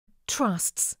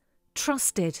TRUSTS,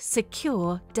 Trusted,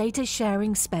 Secure Data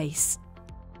Sharing Space.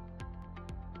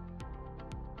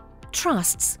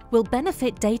 TRUSTS will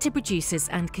benefit data producers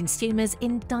and consumers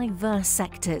in diverse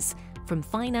sectors, from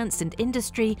finance and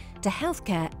industry to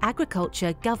healthcare,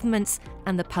 agriculture, governments,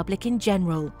 and the public in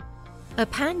general. A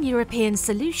pan-European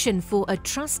solution for a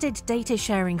trusted data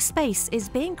sharing space is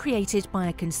being created by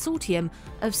a consortium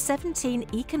of 17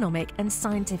 economic and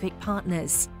scientific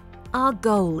partners. Our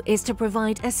goal is to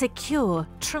provide a secure,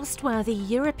 trustworthy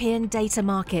European data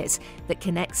market that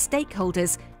connects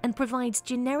stakeholders and provides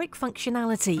generic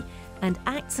functionality and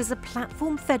acts as a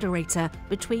platform federator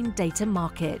between data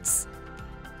markets.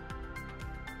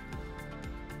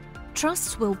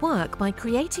 TRUSTS will work by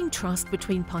creating trust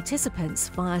between participants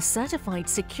via certified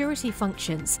security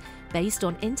functions based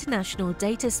on International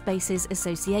Data Spaces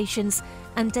Associations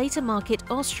and Data Market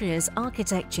Austria's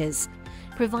architectures,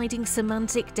 providing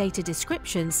semantic data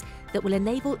descriptions that will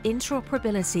enable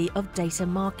interoperability of data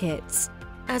markets.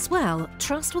 As well,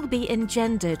 trust will be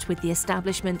engendered with the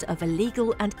establishment of a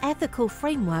legal and ethical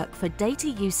framework for data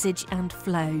usage and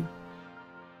flow.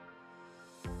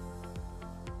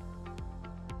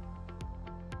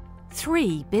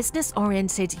 Three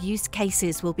business-oriented use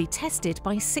cases will be tested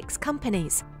by 6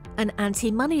 companies. An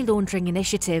anti-money laundering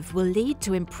initiative will lead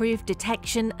to improved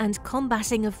detection and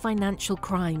combating of financial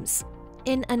crimes.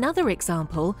 In another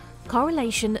example,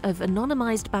 correlation of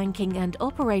anonymized banking and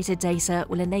operator data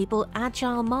will enable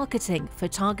agile marketing for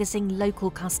targeting local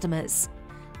customers.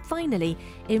 Finally,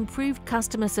 improved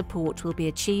customer support will be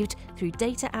achieved through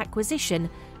data acquisition,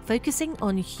 focusing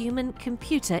on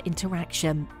human-computer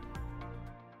interaction.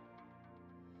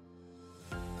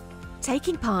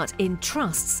 Taking part in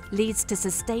TRUSTS leads to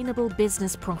sustainable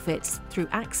business profits through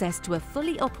access to a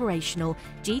fully operational,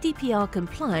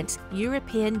 GDPR-compliant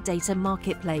European data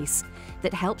marketplace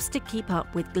that helps to keep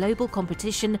up with global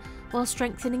competition while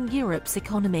strengthening Europe's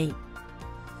economy.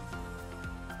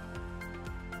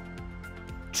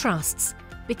 TRUSTS,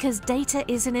 because data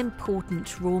is an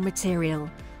important raw material.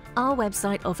 Our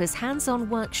website offers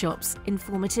hands-on workshops,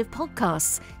 informative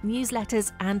podcasts,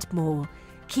 newsletters, and more.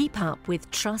 Keep up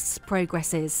with TRUSTS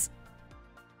progresses.